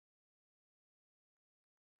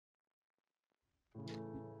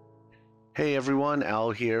Hey everyone,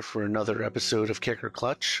 Al here for another episode of Kicker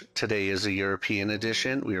Clutch. Today is a European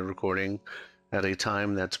edition. We are recording at a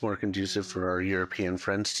time that's more conducive for our European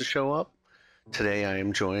friends to show up. Today I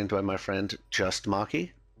am joined by my friend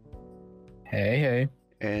JustMaki. Hey.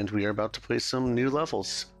 And we are about to play some new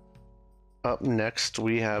levels. Up next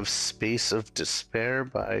we have Space of Despair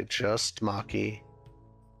by JustMaki.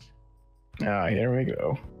 Ah, here we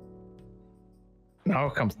go. Now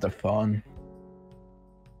comes the fun.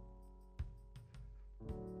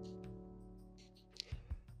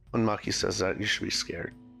 When Maki says that, you should be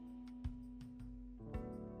scared.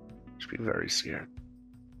 You should be very scared.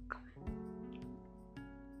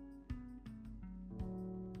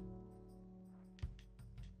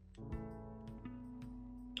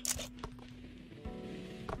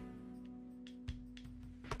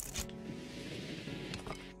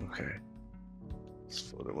 Okay. Let's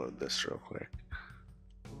photo mode this real quick.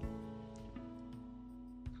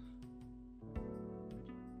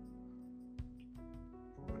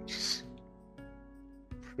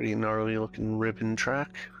 Pretty gnarly looking ribbon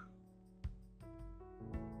track.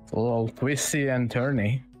 A little twisty and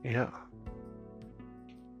turny. Yeah.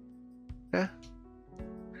 Yeah.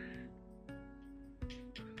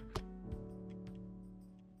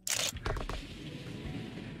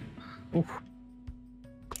 Oof.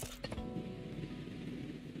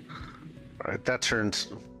 Alright, that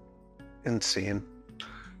turns insane.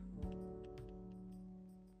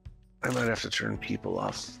 I might have to turn people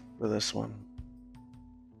off for this one.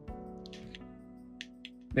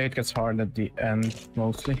 It gets hard at the end,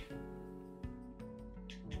 mostly.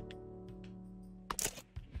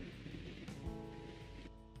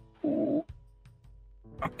 Ooh.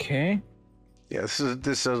 Okay. Yeah,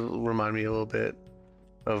 this will remind me a little bit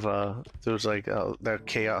of there was like that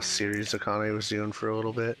Chaos series Akane was doing for a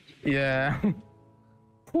little bit. Yeah.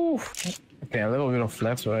 Oof. Okay, a little bit of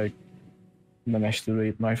left, so I managed to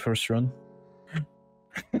read my first run.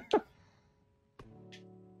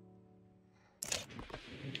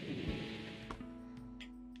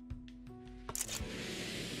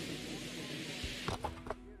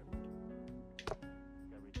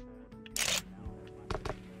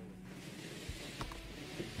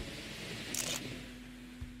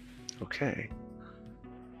 Okay.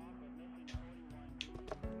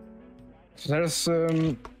 So there's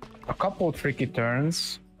a couple tricky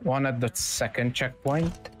turns. One at the second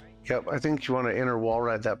checkpoint. Yep, I think you want to inner wall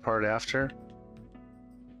ride that part after.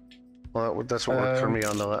 Well, that's what worked for me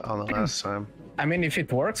on the last time. I mean, if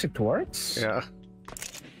it works, it works. Yeah.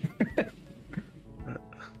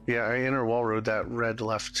 Yeah, I inner wall rode that red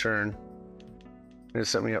left turn. It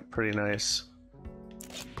set me up pretty nice.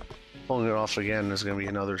 Pulling it off again is gonna be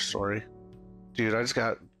another story. Dude, I just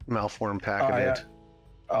got malformed packeted. Yeah.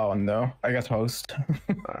 Oh no, I got host.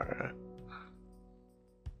 Alright.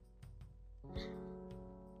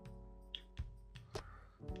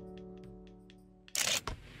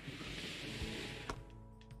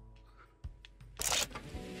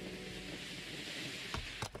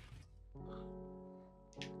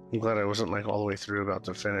 I'm glad I wasn't like all the way through about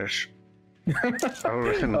to finish. I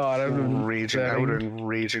would have been raging. I would have been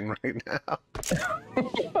raging right now.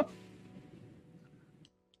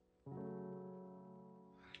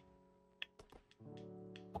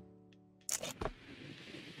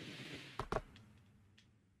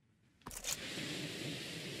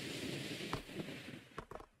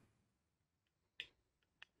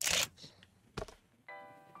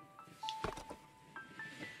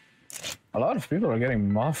 A lot of people are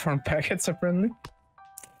getting malformed packets apparently.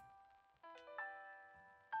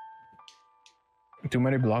 Too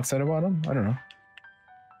many blocks at the bottom? I don't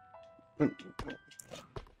know.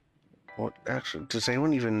 What actually? Does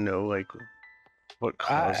anyone even know like what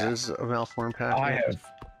causes a malformed packet?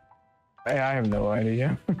 I have no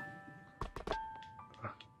idea.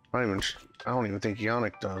 I don't even think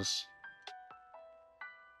Yannick does.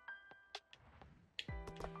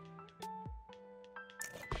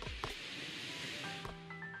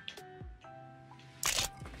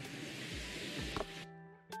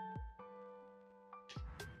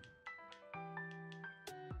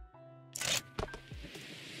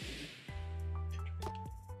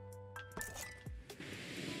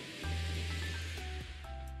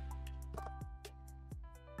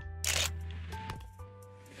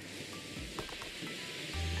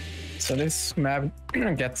 So this map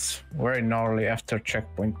gets very gnarly after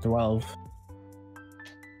checkpoint 12.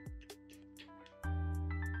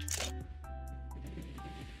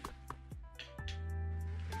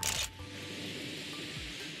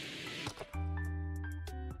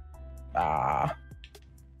 Ah.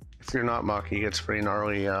 If you're not Maki, it's pretty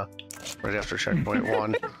gnarly right after checkpoint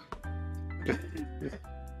 1.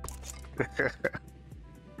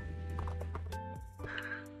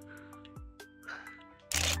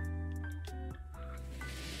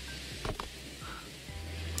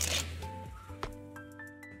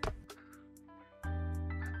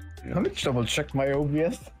 Let me double check my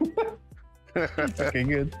OBS. Okay,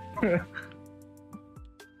 good.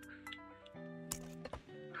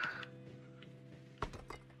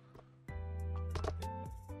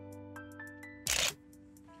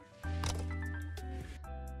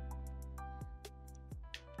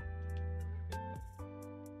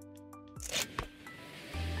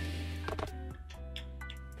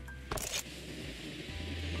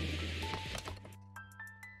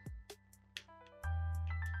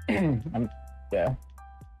 Yeah.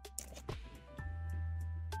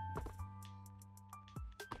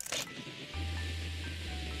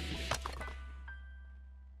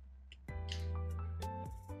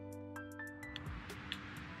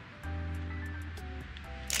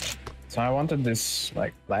 So I wanted this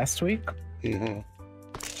like last week.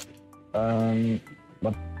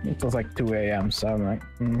 But it was like 2 a.m. So I'm like,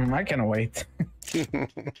 I can wait.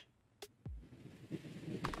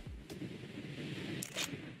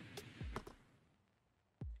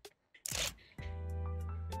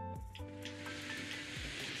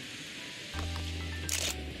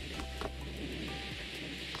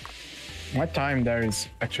 My time there is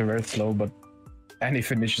actually very slow, but any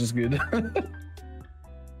finish is good.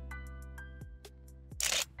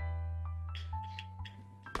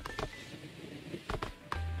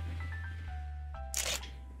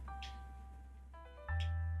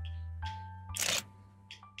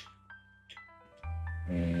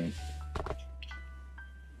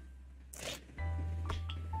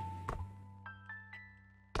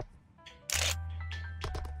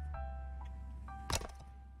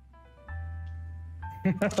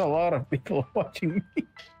 There's a lot of people watching me.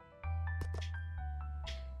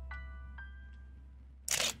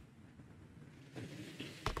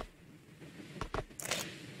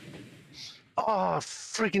 Oh,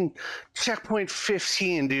 freaking checkpoint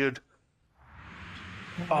 15, dude.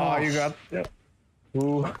 Oh, you got... Yeah.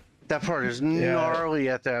 Ooh. That part is gnarly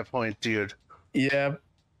at that point, dude. Yeah.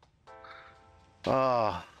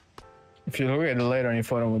 Oh. If you look at it later in your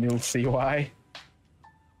photo, you'll see why.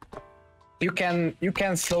 You can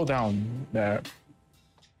slow down there.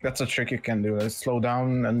 That's a trick you can do. Is slow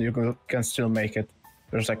down and you can still make it.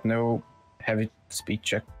 There's like no heavy speed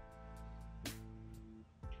check.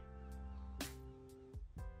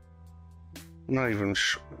 Not even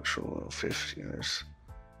sure 15.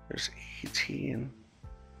 There's 18,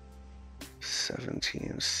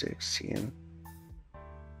 17, 16.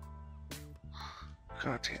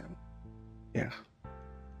 God damn. Yeah.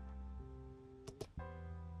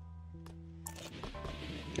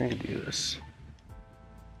 I can do this.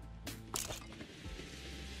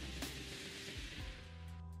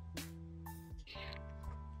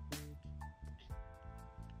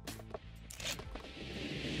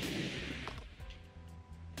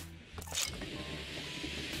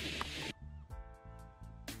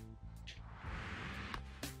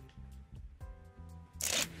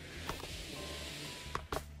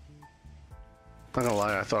 Not gonna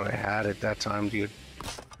lie, I thought I had it that time, dude.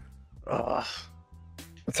 Ugh.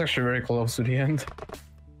 It's actually very close to the end.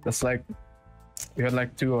 That's like, we had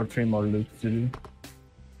like 2 or 3 more loops to do.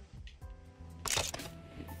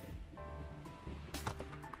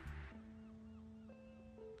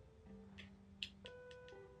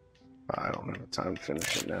 I don't have the time to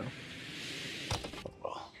finish it now. Oh,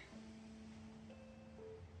 well.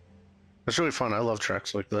 It's really fun. I love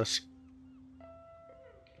tracks like this.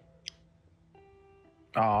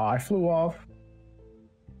 Oh, I flew off.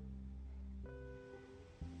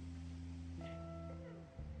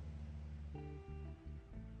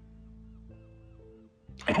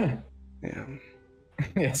 Yeah.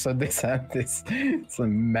 Yeah, so this had this. It's a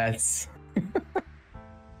mess.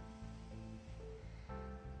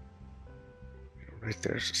 Right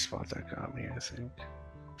there's the spot that got me, I think.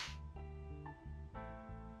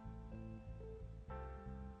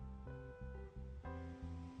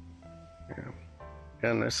 Yeah.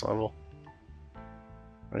 Yeah, nice level.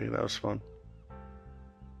 I think that was fun.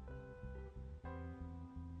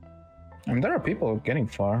 I mean, there are people getting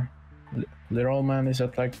far. Little Man is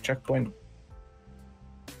at like checkpoint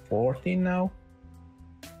 14 now.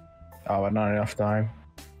 Oh, but not enough time.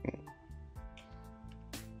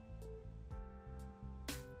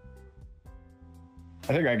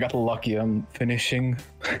 I think I got lucky on finishing.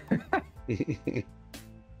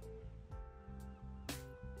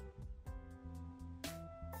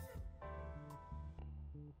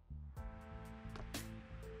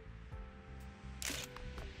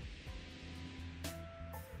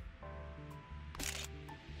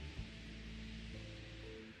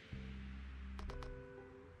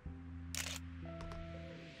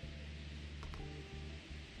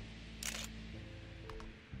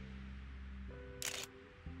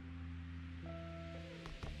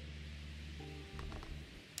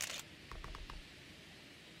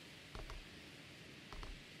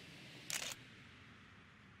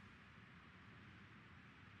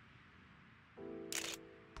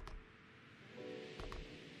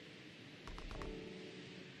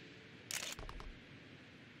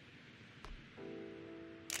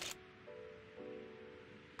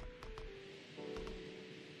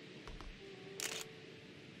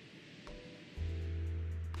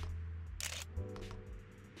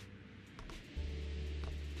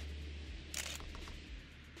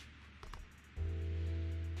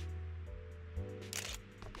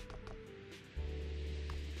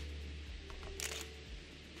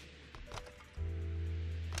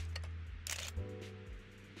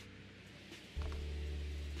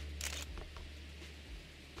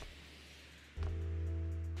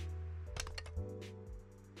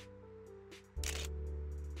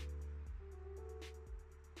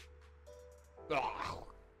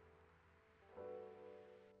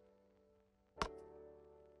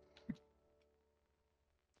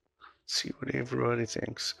 See what everybody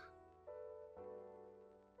thinks.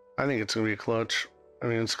 I think it's gonna be a clutch. I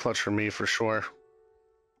mean, it's a clutch for me for sure.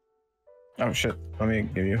 Oh shit, let me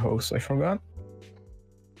give you a host, I forgot.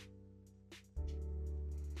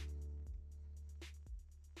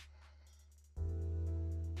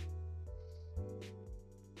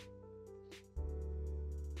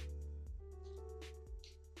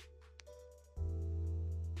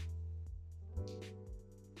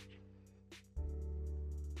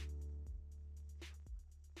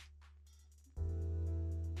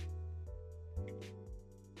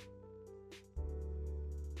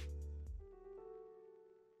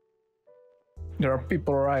 There are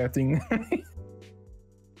people rioting.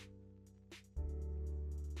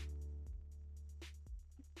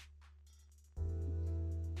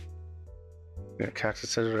 Yeah, Cactus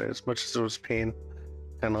said it right. As much as it was pain,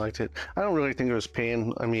 kind of liked it. I don't really think it was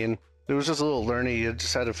pain. I mean, it was just a little learning. You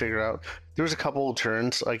just had to figure out. There was a couple of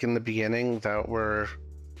turns, like in the beginning, that were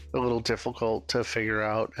a little difficult to figure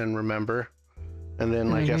out and remember. And then,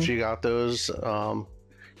 like after you got those,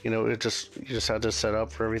 you know, you just had to set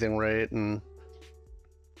up for everything right. And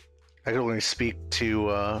I could only speak to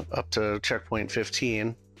up to checkpoint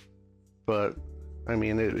 15, but I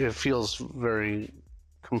mean, it feels very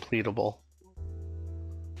completable.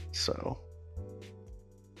 So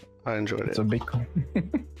I enjoyed It's it. a big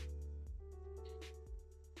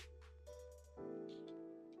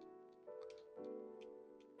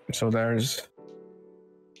So there's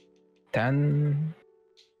 10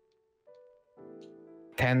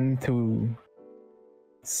 to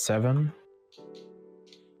 7.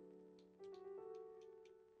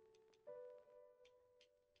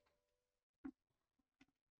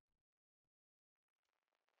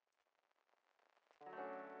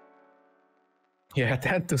 Yeah,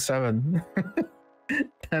 10 to 7.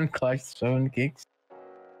 10 clicks, 7 kicks.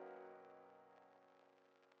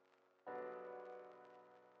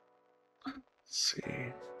 Let's see.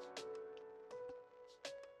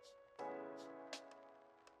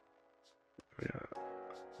 We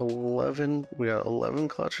got 11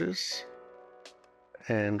 clutches,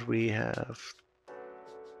 and we have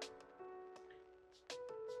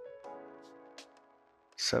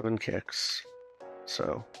 7 kicks.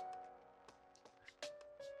 So,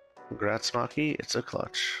 congrats, Maki. It's a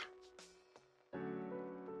clutch.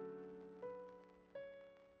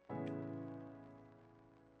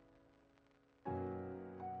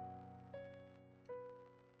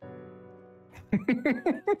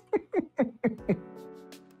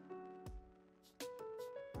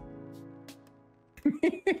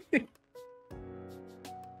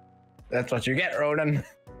 That's what you get, Ronan.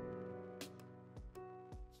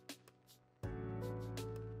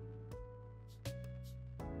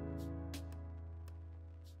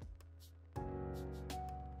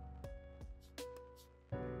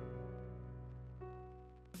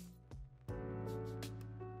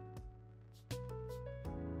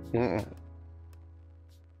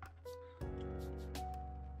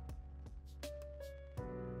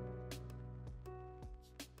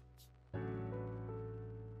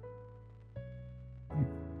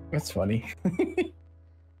 That's funny.